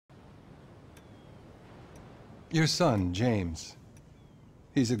Your son, James.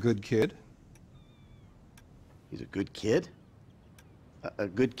 He's a good kid. He's a good kid? A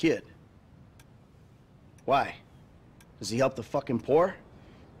good kid? Why? Does he help the fucking poor?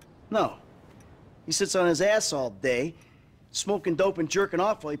 No. He sits on his ass all day, smoking dope and jerking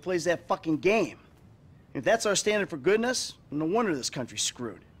off while he plays that fucking game. If that's our standard for goodness, no wonder this country's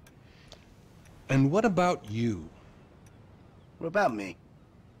screwed. And what about you? What about me?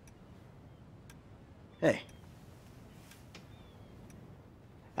 Hey.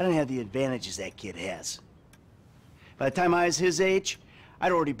 I don't have the advantages that kid has. By the time I was his age,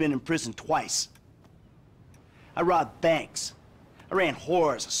 I'd already been in prison twice. I robbed banks. I ran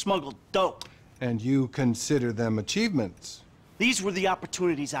whores. I smuggled dope. And you consider them achievements? These were the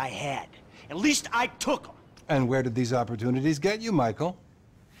opportunities I had. At least I took them. And where did these opportunities get you, Michael?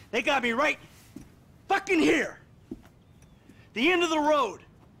 They got me right fucking here. The end of the road.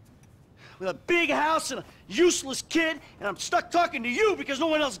 With a big house and a useless kid, and I'm stuck talking to you because no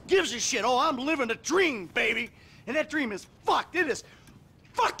one else gives a shit. Oh, I'm living a dream, baby. And that dream is fucked. It is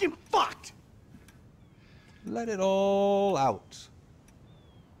fucking fucked. Let it all out.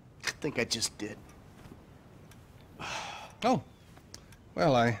 I think I just did. Oh.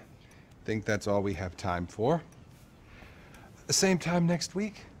 Well, I think that's all we have time for. The same time next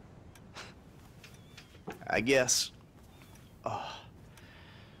week? I guess. Oh.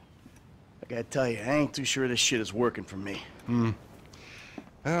 I gotta tell you, I ain't too sure this shit is working for me.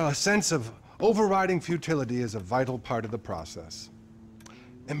 Well, a sense of overriding futility is a vital part of the process.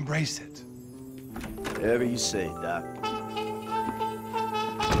 Embrace it. Whatever you say, Doc.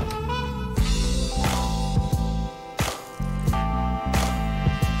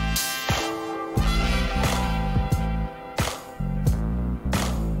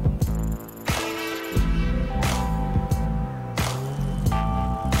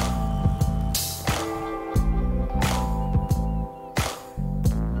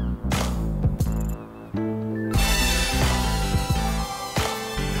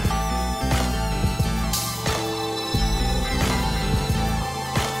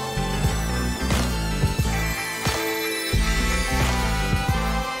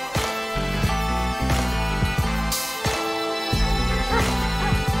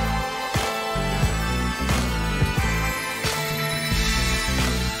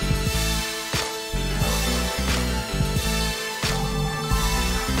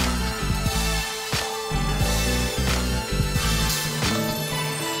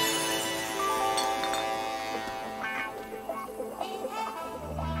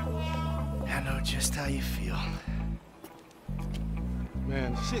 Just how you feel.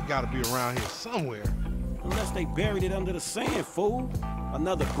 Man, shit gotta be around here somewhere. Unless they buried it under the sand, fool.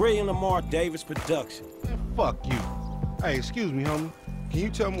 Another brilliant Lamar Davis production. Man, fuck you. Hey, excuse me, homie. Can you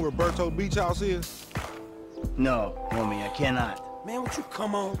tell me where Berto's beach house is? No, homie, I cannot. Man, would you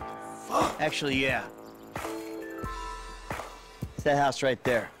come on? Fuck. Actually, yeah. It's that house right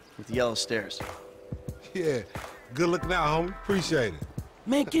there, with the yellow stairs. Yeah. Good looking out, homie. Appreciate it.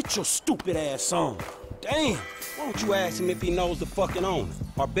 Man, get your stupid ass on. Damn, why don't you ask him if he knows the fucking owner?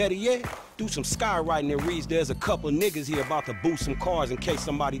 Or better yet, do some skywriting that reads there's a couple niggas here about to boost some cars in case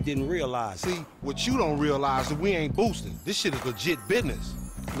somebody didn't realize. See, what you don't realize is we ain't boosting. This shit is legit business.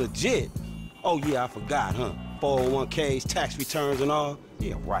 Legit? Oh yeah, I forgot, huh? 401ks, tax returns and all?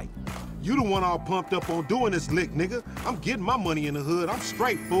 Yeah, right. You the one all pumped up on doing this lick, nigga. I'm getting my money in the hood. I'm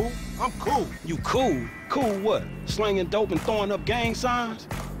straight, fool. I'm cool. You cool? Cool what? Slinging dope and throwing up gang signs?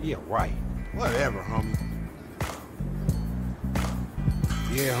 Yeah, right. Whatever, homie.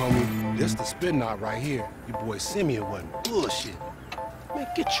 Yeah, homie. This the spin knot right here. Your boy Simeon wasn't bullshit. Man,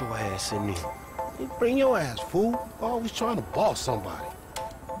 get your ass in there. Hey, bring your ass, fool. Always trying to boss somebody.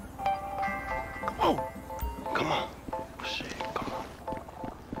 Come on. Come on. Shit, come on.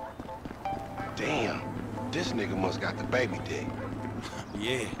 Damn. This nigga must got the baby dick.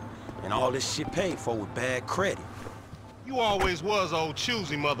 Yeah. And all this shit paid for with bad credit. You always was old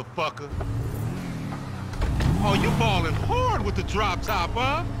choosy, motherfucker. Oh, you ballin' hard with the drop top,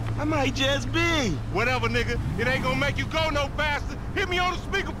 huh? I might just be. Whatever, nigga. It ain't gonna make you go no faster. Hit me on the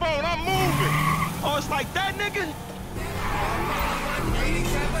speakerphone. I'm moving. Oh, it's like that, nigga?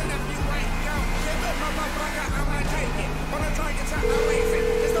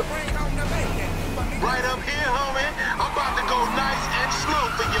 Right up here, homie. I'm about to go nice and slow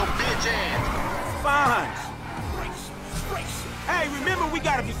for your bitch ass. Fine. Hey, remember we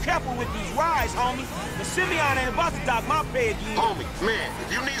gotta be careful with these rides, homie. The Simeon ain't about to dock my pay again. Homie, man,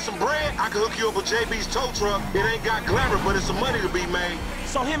 if you need some bread, I can hook you up with JB's tow truck. It ain't got glamour, but it's some money to be made.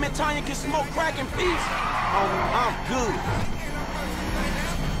 So him and Tanya can smoke crack in peace? Homie, I'm good.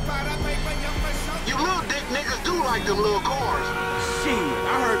 You little dick niggas do like them little cars. Shit,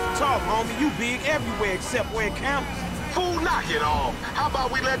 I heard you talk, homie. You big everywhere except where it counts. Fool, knock it off. How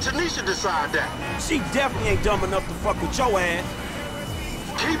about we let Tanisha decide that? She definitely ain't dumb enough to fuck with your ass.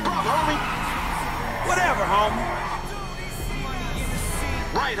 Keep up, homie. Whatever, homie.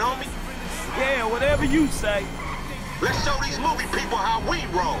 Right, homie. Yeah, whatever you say. Let's show these movie people how we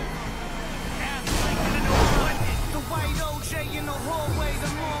roll. The white OJ in the hallway, the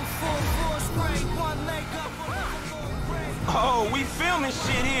long 4-4 spray, one leg up, Oh, we filming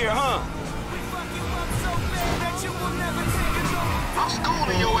shit here, huh? I'm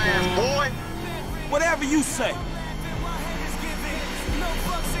schooling your ass, boy. Whatever you say.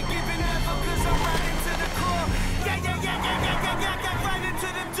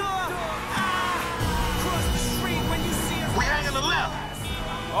 We hang on the left.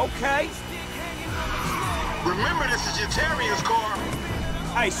 Okay. Remember, this is Yetarian's car.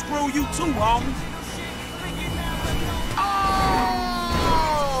 Hey, screw you too, homie. Oh!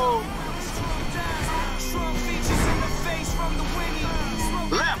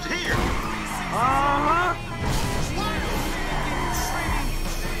 Left here. Uh-huh.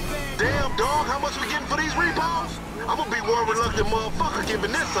 Damn, dog, how much we getting for these repos? I'm gonna be one reluctant motherfucker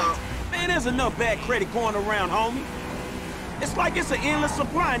giving this up. Man, there's enough bad credit going around, homie. It's like it's an endless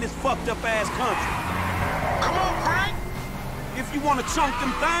supply in this fucked up ass country. Come on, Frank. If you want to chunk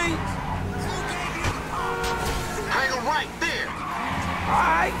them things. Hang on right there. All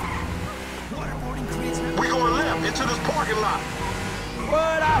right. We going left into this parking lot.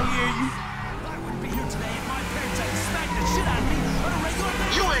 What? I hear you.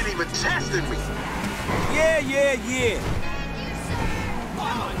 You ain't even testing me. Yeah.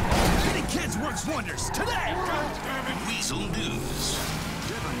 Kids works wonders today. Weasel News.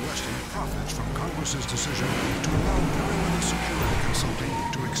 Devon Weston profits from Congress's decision to allow perimeter security consulting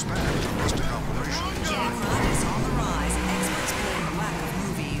to expand domestic operations. Gang crime is on the rise. Experts blame the lack of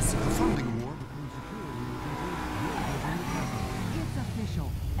movies. The funding war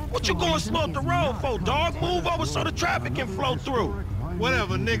What you gonna slow up the road for, dog? Move over so the traffic can flow through.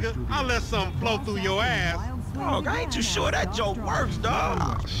 Whatever, nigga. I'll let something flow through your ass. Dog, I ain't too sure that joke works, dog.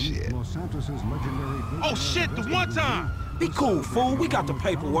 Oh, shit, the one time. Be cool, fool. We got the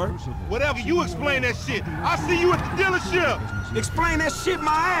paperwork. Whatever, you explain that shit. I'll see you at the dealership. Explain that shit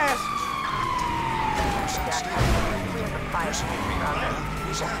my ass.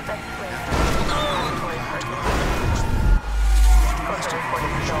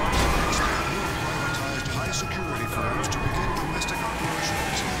 prioritized high security firms to begin domestic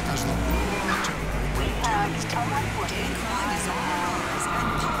operations as the war on terror turns to war. Gang crime is on the rise, and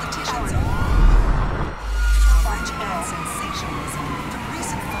politicians are coverage and sensationalism. The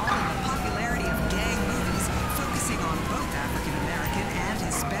recent fall in the popularity of gang movies, focusing on both African American and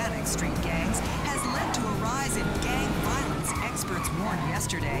Hispanic street gangs, has led to a rise in gang violence. Experts warned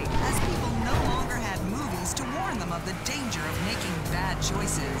yesterday, as people no longer had movies to warn them of the danger of making bad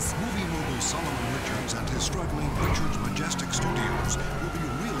choices. Movie mogul Solomon Richards and his struggling Richards Majestic Studios will be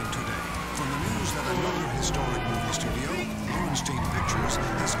reeling today from the news that another historic movie studio, Lowenstein Pictures,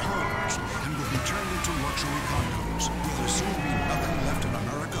 has closed and will be turned into luxury condos. Will there soon be nothing left in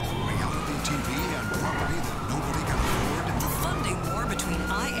America for reality TV and property that nobody can afford? The funding war between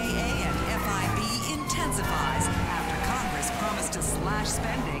IAA and FIB intensifies after Congress promised to slash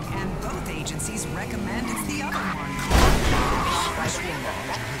spending, and both agencies recommend it's the other one. Congress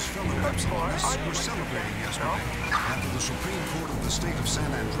and his fellow Epsilonists were celebrating yesterday after the Supreme Court of the state of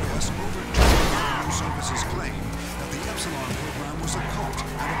San Andreas overturned the Revenue Service's claim that the Epsilon program was a cult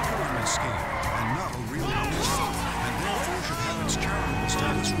and a pyramid scheme, and not a real initiative, and therefore should have its charitable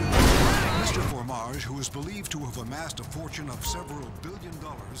status removed. Mr. Formage, who is believed to have amassed a fortune of several $1 billion,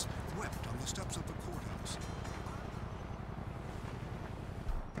 wept on the steps of the courthouse.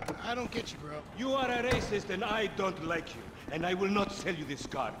 I don't get you, bro. You are a racist and I don't like you. And I will not sell you this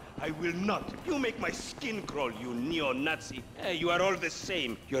car. I will not. You make my skin crawl, you neo-Nazi. You are all the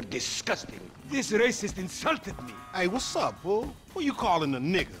same. You're disgusting. This racist insulted me. Hey, what's up, fool? Who you calling a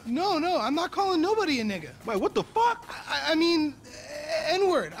nigga? No, I'm not calling nobody a nigga. Wait, what the fuck? I mean,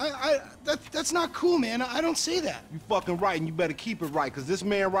 N-word. That's not cool, man. I don't say that. You fucking right, and you better keep it right, because this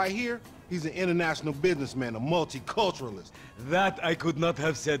man right here, he's an international businessman, a multiculturalist. That I could not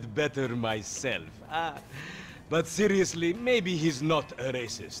have said better myself. But seriously, maybe he's not a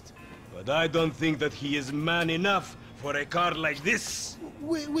racist. But I don't think that he is man enough for a car like this.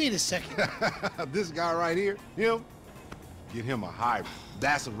 Wait a second. This guy right here, him, get him a hybrid.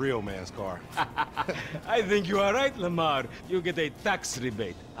 That's a real man's car. I think you are right, Lamar. You get a tax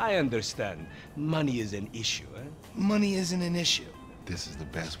rebate. I understand. Money is an issue, eh? Money isn't an issue. This is the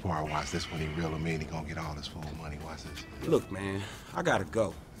best part. Watch this when he reel him in. He gonna get all his full money. Watch this. Look, man, I gotta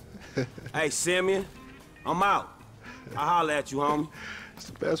go. Hey, Simeon, I'm out. I'll holler at you, homie. It's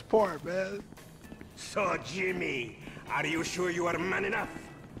the best part, man. So, Jimmy, are you sure you are man enough?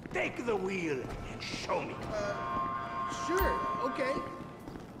 Take the wheel and show me. Sure, okay.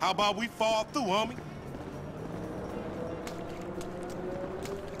 How about we fall through, homie?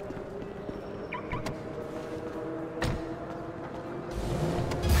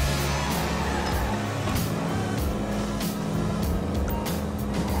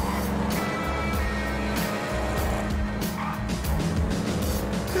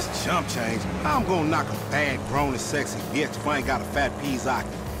 Chump change. I'm gonna knock a bad, grown and sexy bitch if I ain't got a fat peasock.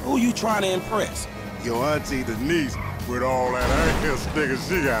 Who you trying to impress? Your auntie Denise, with all that ass nigga,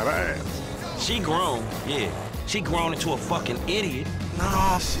 she got ass. She grown, yeah. She grown into a fucking idiot.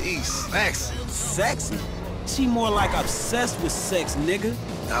 Nah, she's sexy. Sexy? She more like obsessed with sex, nigga.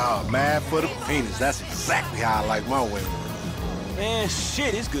 Nah, mad for the penis. That's exactly how I like my women. Man,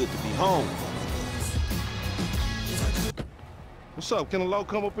 shit, it's good to be home. What's up? Can a low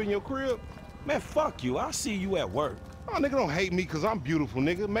come up in your crib? Man, fuck you. I'll see you at work. Oh, nigga, don't hate me because I'm beautiful,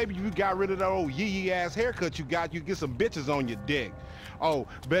 nigga. Maybe you got rid of that old yee-yee-ass haircut you got, you get some bitches on your dick. Oh,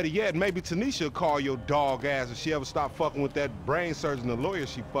 better yet, maybe Tanisha will call your dog ass if she ever stop fucking with that brain surgeon, the lawyer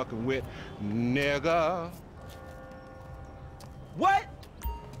she fucking with, nigga. What?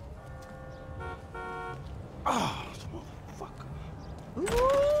 Oh, motherfucker.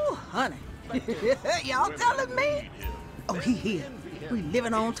 Ooh, honey. Y'all telling me? Oh, he here. We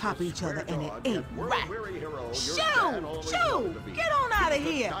living on top of each other, and it ain't right. Shoo! Shoo! Get on out of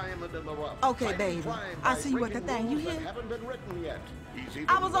here! Okay, baby. I see you at the thing. You hear?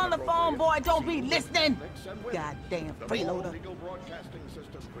 I was on the phone, boy. Don't be listening. Goddamn freeloader. He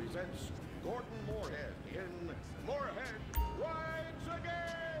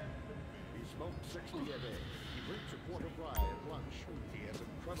smokes 60 a day. He drinks a quart of rye at lunch. He has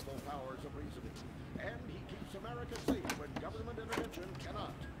incredible powers of reasoning. And he keeps America safe when government intervention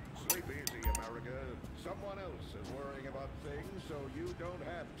cannot. Sleep easy, America. Someone else is worrying about things, so you don't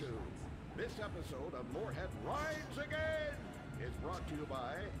have to. This episode of Moorhead Rides Again is brought to you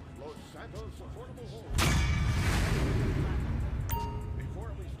by Los Santos Affordable Homes.